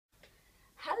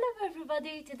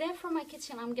everybody, today from my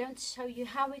kitchen I'm going to show you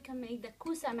how we can make the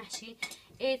kousa mahshi.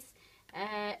 It's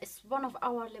one of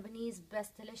our Lebanese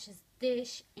best delicious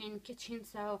dish in kitchen.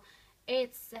 So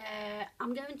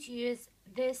I'm going to use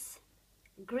this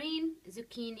green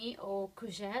zucchini or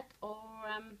courgette or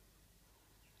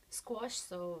squash,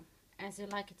 so as you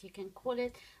like it you can call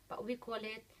it, but we call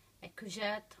it a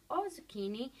courgette or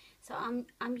zucchini. So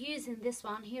I'm using this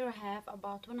one here. I have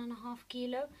about 1.5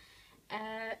 kilo.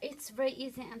 It's very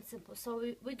easy and simple. So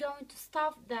we're going to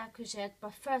stuff the courgette,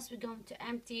 but first we're going to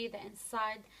empty the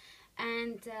inside,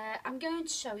 and I'm going to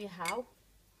show you how.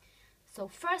 So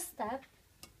first step,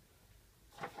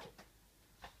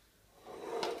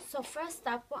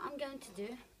 what I'm going to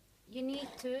do, you need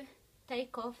to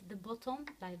take off the bottom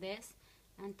like this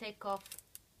and take off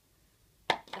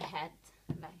the head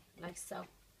like so.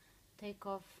 Take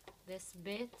off this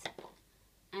bit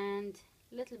and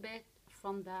little bit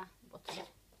from the bottom.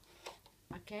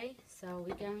 Okay, so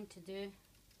we're going to do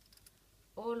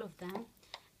all of them,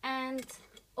 and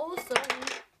also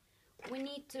we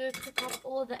need to cook up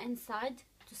all the inside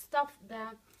to stuff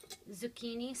the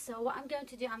zucchini. So what I'm going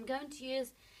to do, I'm going to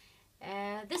use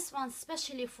this one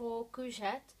specially for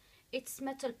courgette. It's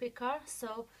metal picker,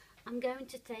 so I'm going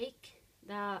to take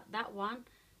that one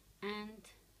and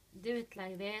do it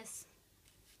like this,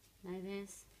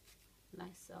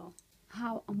 like so.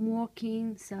 How I'm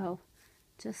working, so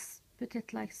just put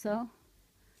it like so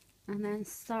and then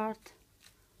start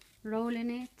rolling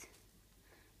it,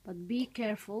 but be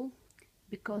careful,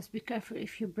 because be careful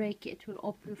if you break it, it will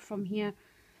open from here.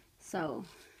 So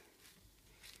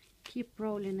keep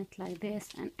rolling it like this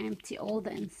and empty all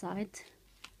the inside.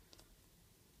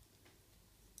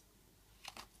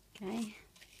 Okay,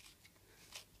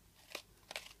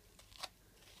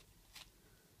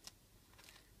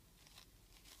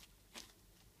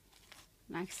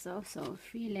 like so. So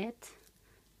feel it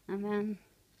and then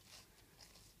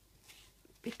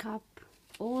pick up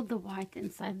all the white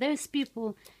inside. There's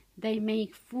people, they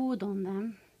make food on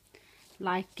them,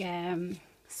 like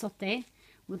saute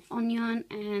with onion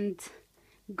and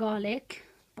garlic,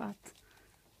 but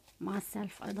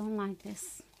myself, I don't like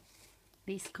this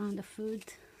kind of food,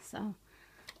 so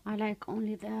I like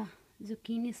only the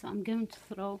zucchini. So I'm going to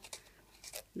throw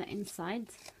the inside,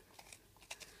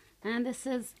 and this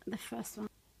is the first one.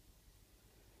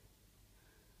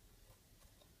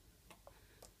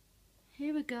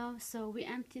 Here we go. So we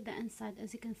empty the inside,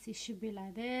 as you can see, should be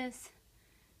like this,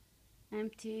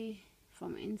 empty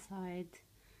from inside.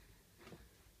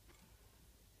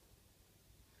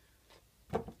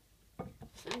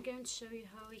 So I'm going to show you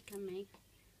how we can make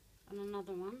on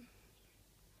another one.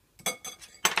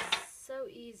 So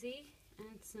easy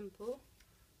and simple.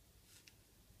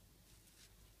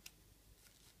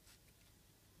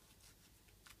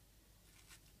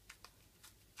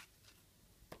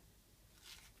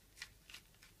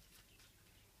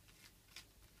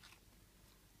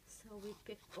 So we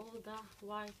pick all the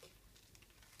white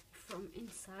from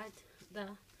inside the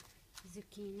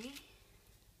zucchini.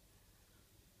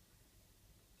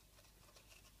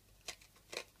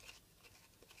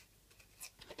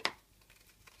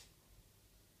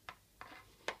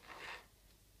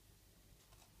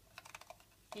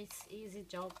 It's easy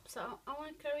job. So I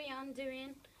want to carry on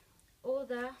doing all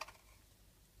the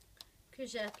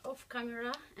courgette off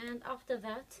camera, and after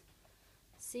that,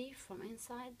 see from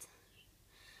inside.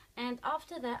 And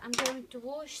after that, I'm going to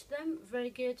wash them very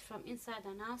good from inside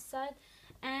and outside,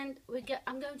 and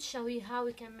I'm going to show you how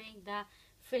we can make the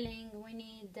filling. We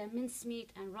need the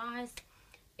mincemeat and rice.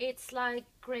 It's like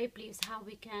grape leaves, how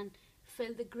we can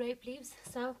fill the grape leaves.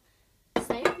 So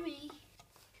stay with me.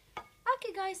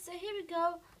 Okay guys, so here we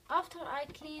go. After I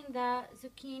clean the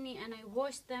zucchini and I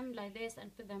wash them like this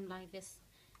and put them like this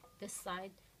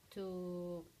side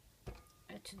to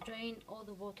drain all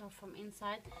the water from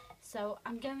inside. So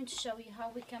I'm going to show you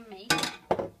how we can make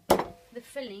the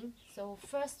filling. So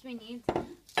first we need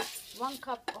 1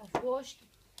 cup of washed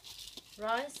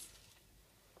rice,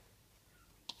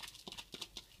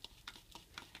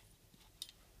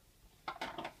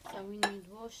 so we need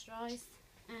washed rice,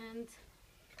 and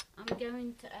I'm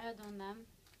going to add on them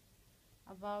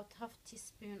about half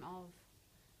teaspoon of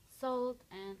salt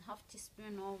and half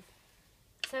teaspoon of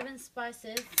 7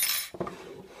 spices,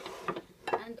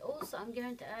 and also I'm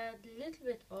going to add a little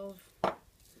bit of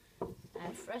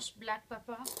fresh black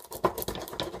pepper, so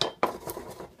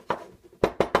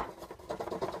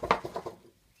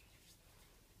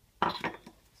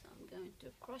I'm going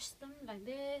to crush them like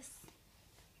this.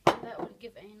 That will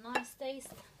give a nice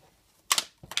taste.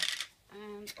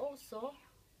 And also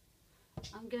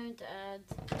I'm going to add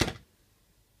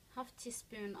half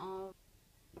teaspoon of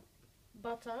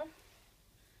butter,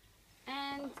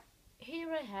 and here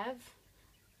I have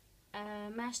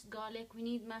mashed garlic. We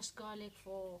need mashed garlic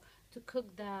to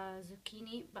cook the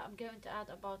zucchini, but I'm going to add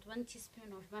about 1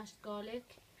 teaspoon of mashed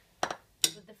garlic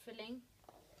with the filling,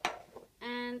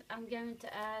 and I'm going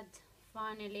to add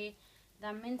finally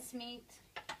the mincemeat.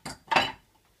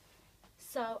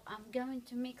 So I'm going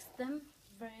to mix them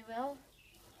very well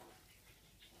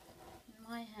in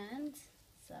my hand.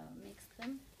 So mix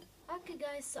them. Okay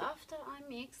guys, so after I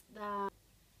mix the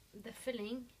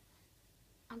filling,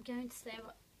 I'm going to say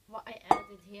what I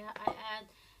added here. I add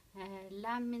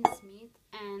lamb mincemeat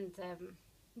and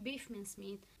beef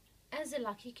mincemeat. As you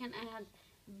like, you can add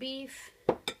beef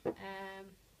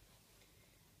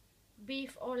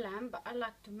or lamb, but I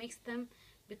like to mix them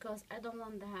because I don't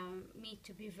want the meat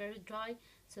to be very dry.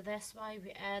 So that's why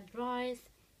we add rice,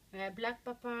 black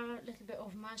pepper, a little bit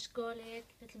of mashed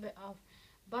garlic, a little bit of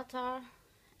butter.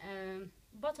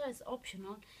 Butter is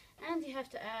optional, and you have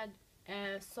to add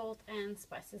salt and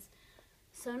spices.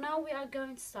 So now we are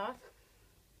going to start.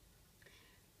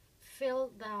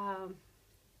 Fill the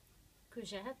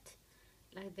courgette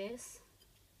like this.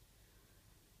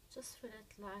 Just fill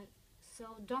it like so.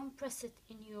 Don't press it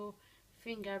in your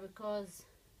finger because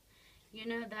you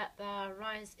know that the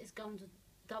rice is going to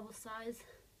double size.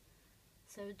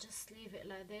 So just leave it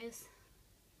like this.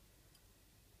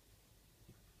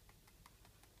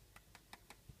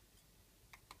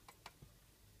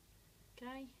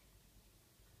 Okay,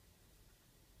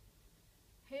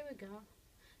 here we go.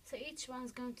 So each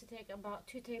one's going to take about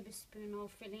 2 tablespoons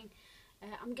of filling.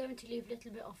 I'm going to leave a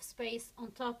little bit of space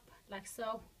on top like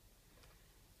so,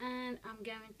 and I'm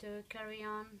going to carry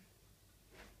on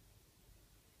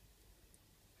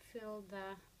fill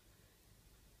the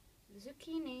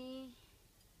zucchini.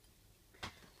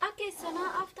 Okay, so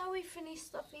now after we finish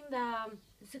stuffing the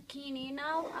zucchini,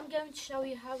 now I'm going to show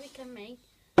you how we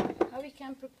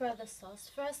can prepare the sauce.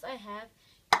 First I have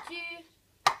 2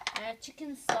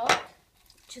 chicken stock,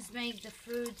 which is make the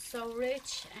fruit so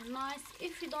rich and nice.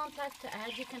 If you don't like to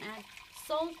add, you can add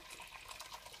salt,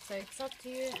 so it's up to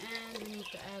you. And you need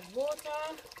to add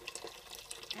water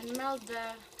and melt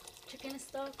the chicken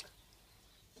stock.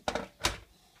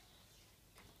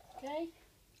 Okay,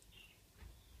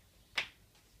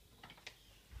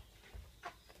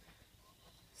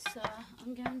 so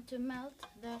I'm going to melt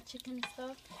the chicken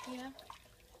stock here.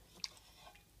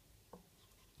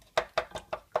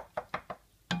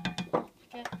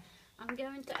 Okay, I'm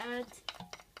going to add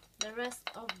the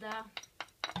rest of the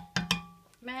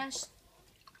mashed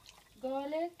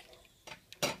garlic,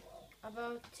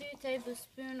 about 2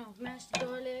 tablespoons of mashed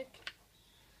garlic.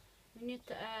 We need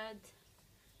to add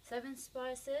 7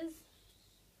 spices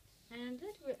and a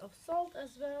little bit of salt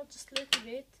as well, just a little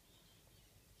bit.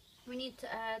 We need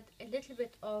to add a little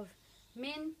bit of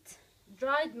mint,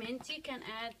 dried mint. You can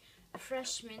add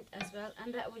fresh mint as well,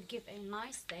 and that will give a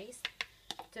nice taste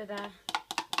to the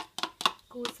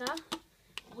kousa.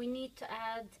 We need to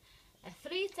add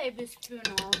 3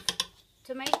 tablespoons of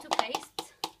tomato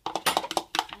paste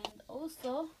and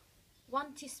also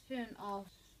 1 teaspoon of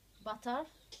butter.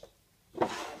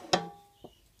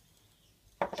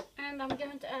 And I'm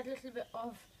going to add a little bit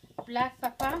of black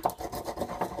pepper.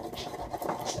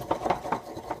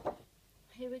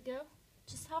 Here we go,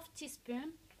 just half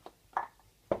teaspoon.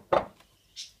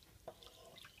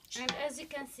 And as you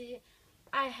can see,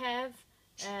 I have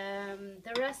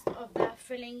the rest of the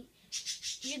filling.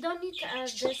 You don't need to add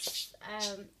this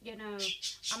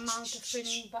amount of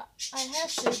filling, but I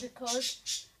have to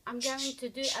because I'm going to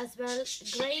do as well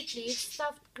grape leaves,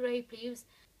 stuffed grape leaves.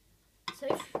 So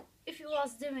if you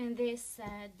was doing this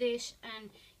dish and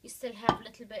you still have a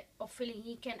little bit of filling,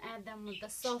 you can add them with the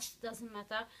sauce, doesn't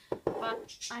matter,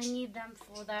 but I need them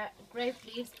for the grape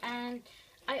leaves. And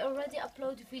I already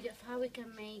uploaded a video of how we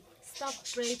can make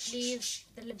stuffed grape leaves,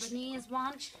 the Lebanese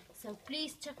one, so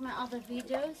please check my other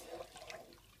videos.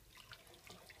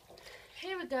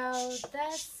 Here we go,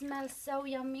 that smells so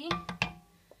yummy.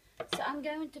 So I'm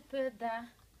going to put the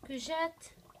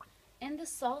courgette in the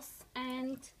sauce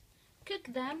and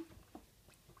cook them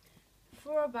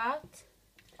for about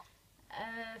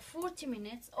 40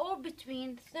 minutes, or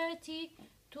between 30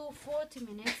 to 40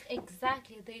 minutes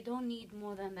exactly. They don't need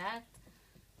more than that.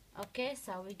 Okay,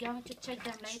 so we're going to check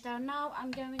them later. Now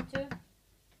I'm going to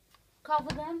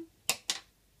cover them.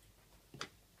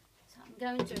 So I'm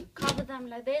going to cover them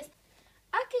like this.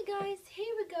 Okay guys,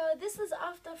 here we go. This is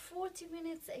after 40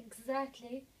 minutes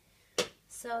exactly.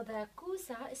 So the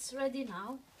kousa is ready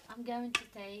now. I'm going to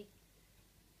take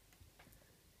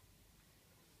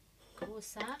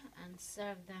kousa and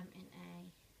serve them in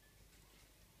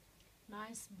a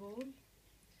nice bowl.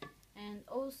 And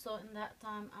also in that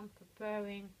time I'm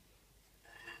preparing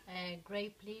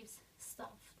grape leaves,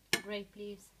 stuffed grape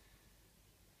leaves.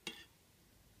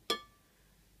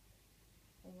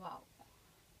 Wow.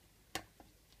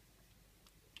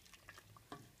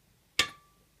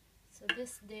 So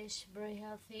this dish very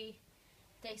healthy,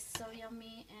 tastes so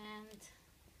yummy, and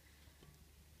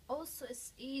also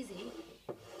it's easy.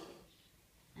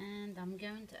 And I'm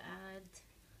going to add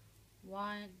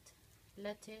wild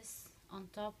lettuce on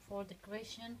top for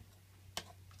decoration,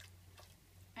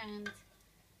 and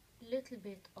little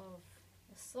bit of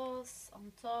the sauce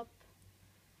on top.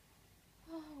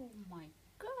 Oh my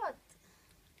god,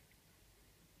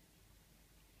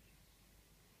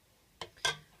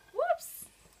 whoops.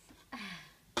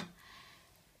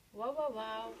 Wow, wow,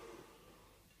 wow,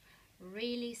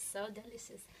 really so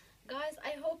delicious. Guys,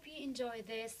 I hope you enjoy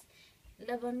this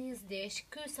Lebanese dish,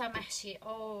 kousa mahshi,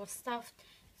 or stuffed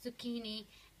zucchini,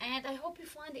 and I hope you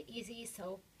find it easy.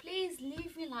 So please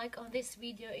leave me a like on this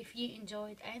video if you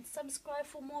enjoyed, and subscribe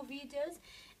for more videos,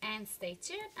 and stay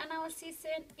tuned, and I will see you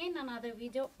soon in another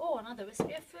video or another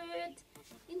recipe of food.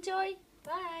 Enjoy.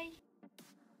 Bye.